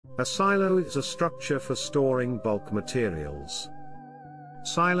A silo is a structure for storing bulk materials.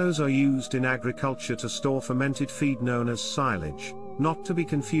 Silos are used in agriculture to store fermented feed known as silage, not to be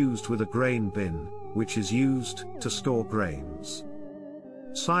confused with a grain bin, which is used to store grains.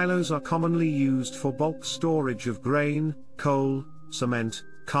 Silos are commonly used for bulk storage of grain, coal, cement,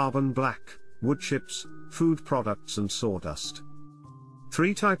 carbon black, wood chips, food products and sawdust.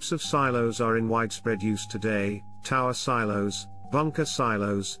 Three types of silos are in widespread use today: tower silos, bunker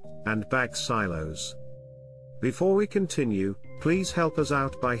silos, and bag silos. Before we continue, please help us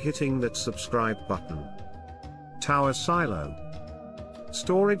out by hitting that subscribe button. Tower silo.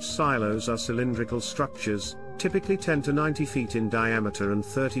 Storage silos are cylindrical structures, typically 10 to 90 feet in diameter and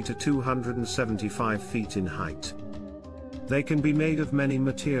 30 to 275 feet in height. They can be made of many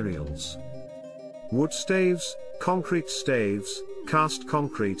materials. Wood staves, concrete staves, cast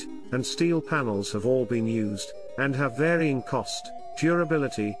concrete, and steel panels have all been used, and have varying cost,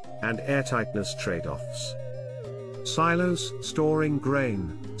 durability, and airtightness trade-offs. Silos storing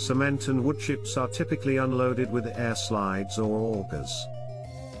grain, cement and wood chips are typically unloaded with air slides or augers.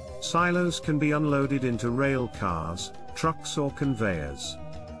 Silos can be unloaded into rail cars, trucks or conveyors.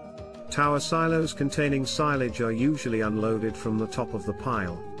 Tower silos containing silage are usually unloaded from the top of the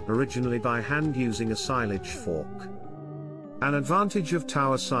pile, originally by hand using a silage fork. An advantage of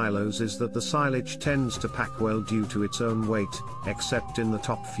tower silos is that the silage tends to pack well due to its own weight, except in the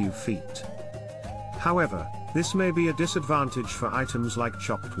top few feet. However, this may be a disadvantage for items like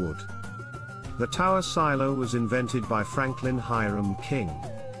chopped wood. The tower silo was invented by Franklin Hiram King.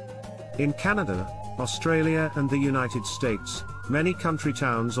 In Canada, Australia and the United States, many country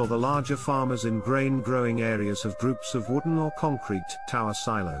towns or the larger farmers in grain-growing areas have groups of wooden or concrete tower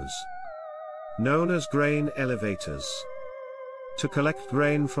silos, known as grain elevators, to collect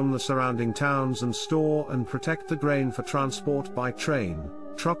grain from the surrounding towns and store and protect the grain for transport by train,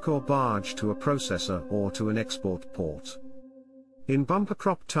 truck or barge to a processor or to an export port. In bumper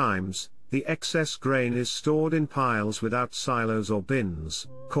crop times, the excess grain is stored in piles without silos or bins,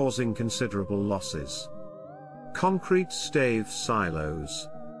 causing considerable losses. Concrete stave silos.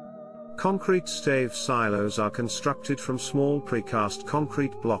 Concrete stave silos are constructed from small precast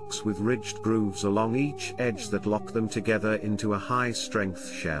concrete blocks with ridged grooves along each edge that lock them together into a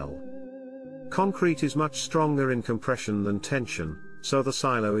high-strength shell. Concrete is much stronger in compression than tension, so the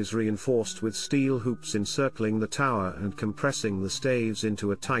silo is reinforced with steel hoops encircling the tower and compressing the staves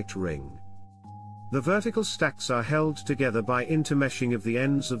into a tight ring. The vertical stacks are held together by intermeshing of the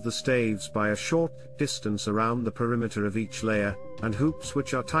ends of the staves by a short distance around the perimeter of each layer, and hoops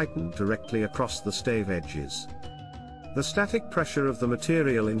which are tightened directly across the stave edges. The static pressure of the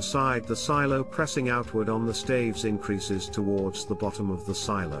material inside the silo pressing outward on the staves increases towards the bottom of the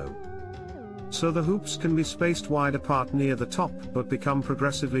silo. So the hoops can be spaced wide apart near the top but become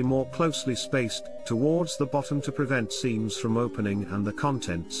progressively more closely spaced towards the bottom to prevent seams from opening and the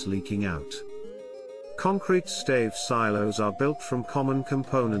contents leaking out. Concrete stave silos are built from common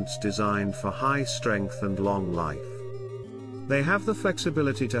components designed for high strength and long life. They have the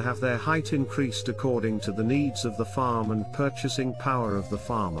flexibility to have their height increased according to the needs of the farm and purchasing power of the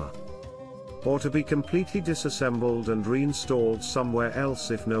farmer, or to be completely disassembled and reinstalled somewhere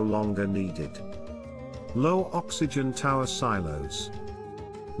else if no longer needed. Low oxygen tower silos.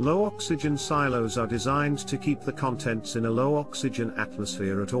 Low oxygen silos are designed to keep the contents in a low oxygen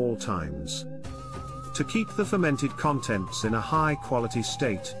atmosphere at all times, to keep the fermented contents in a high quality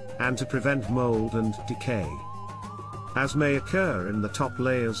state, and to prevent mold and decay, as may occur in the top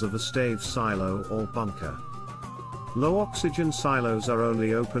layers of a stave silo or bunker. Low oxygen silos are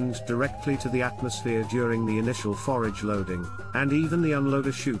only opened directly to the atmosphere during the initial forage loading, and even the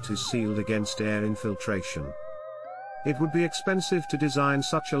unloader chute is sealed against air infiltration. It would be expensive to design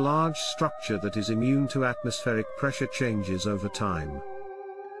such a large structure that is immune to atmospheric pressure changes over time.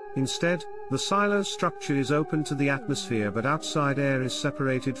 Instead, the silo structure is open to the atmosphere but outside air is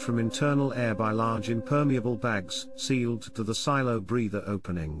separated from internal air by large impermeable bags, sealed to the silo breather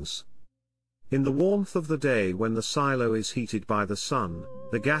openings. In the warmth of the day when the silo is heated by the sun,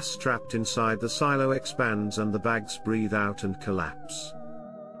 the gas trapped inside the silo expands and the bags breathe out and collapse.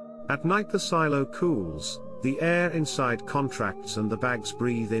 At night the silo cools, the air inside contracts and the bags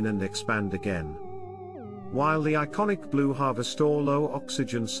breathe in and expand again. While the iconic Blue Harvester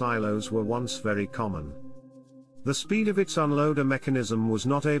low-oxygen silos were once very common, the speed of its unloader mechanism was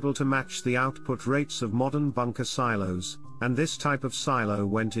not able to match the output rates of modern bunker silos, and this type of silo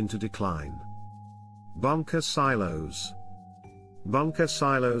went into decline. Bunker silos. Bunker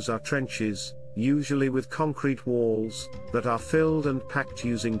silos are trenches, usually with concrete walls, that are filled and packed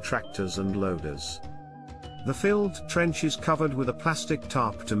using tractors and loaders. The filled trench is covered with a plastic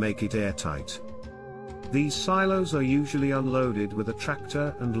tarp to make it airtight. These silos are usually unloaded with a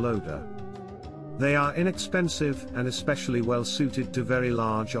tractor and loader. They are inexpensive and especially well suited to very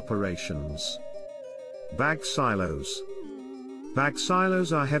large operations. Bag silos. Bag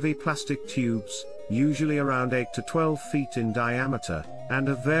silos are heavy plastic tubes, usually around 8 to 12 feet in diameter, and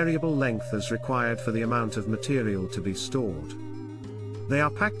of variable length as required for the amount of material to be stored. They are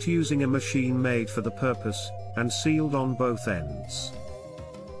packed using a machine made for the purpose, and sealed on both ends.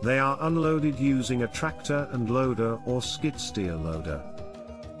 They are unloaded using a tractor and loader or skid steer loader.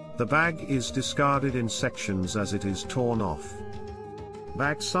 The bag is discarded in sections as it is torn off.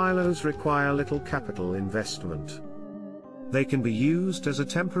 Bag silos require little capital investment. They can be used as a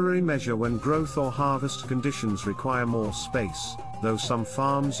temporary measure when growth or harvest conditions require more space, though some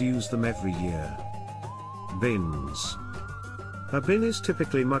farms use them every year. Bins. A bin is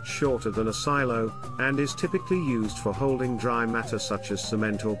typically much shorter than a silo, and is typically used for holding dry matter such as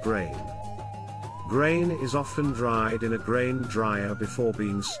cement or grain. Grain is often dried in a grain dryer before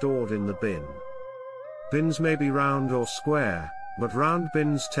being stored in the bin. Bins may be round or square, but round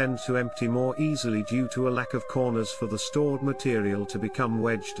bins tend to empty more easily due to a lack of corners for the stored material to become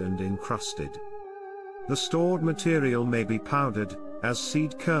wedged and encrusted. The stored material may be powdered, as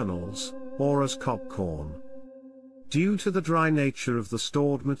seed kernels, or as cob corn. Due to the dry nature of the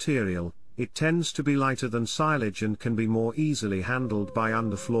stored material, it tends to be lighter than silage and can be more easily handled by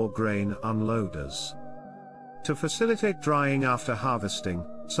underfloor grain unloaders. To facilitate drying after harvesting,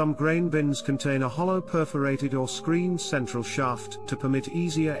 some grain bins contain a hollow perforated or screened central shaft to permit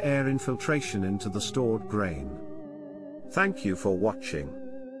easier air infiltration into the stored grain. Thank you for watching.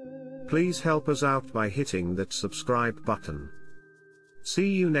 Please help us out by hitting that subscribe button. See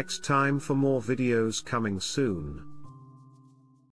you next time for more videos coming soon.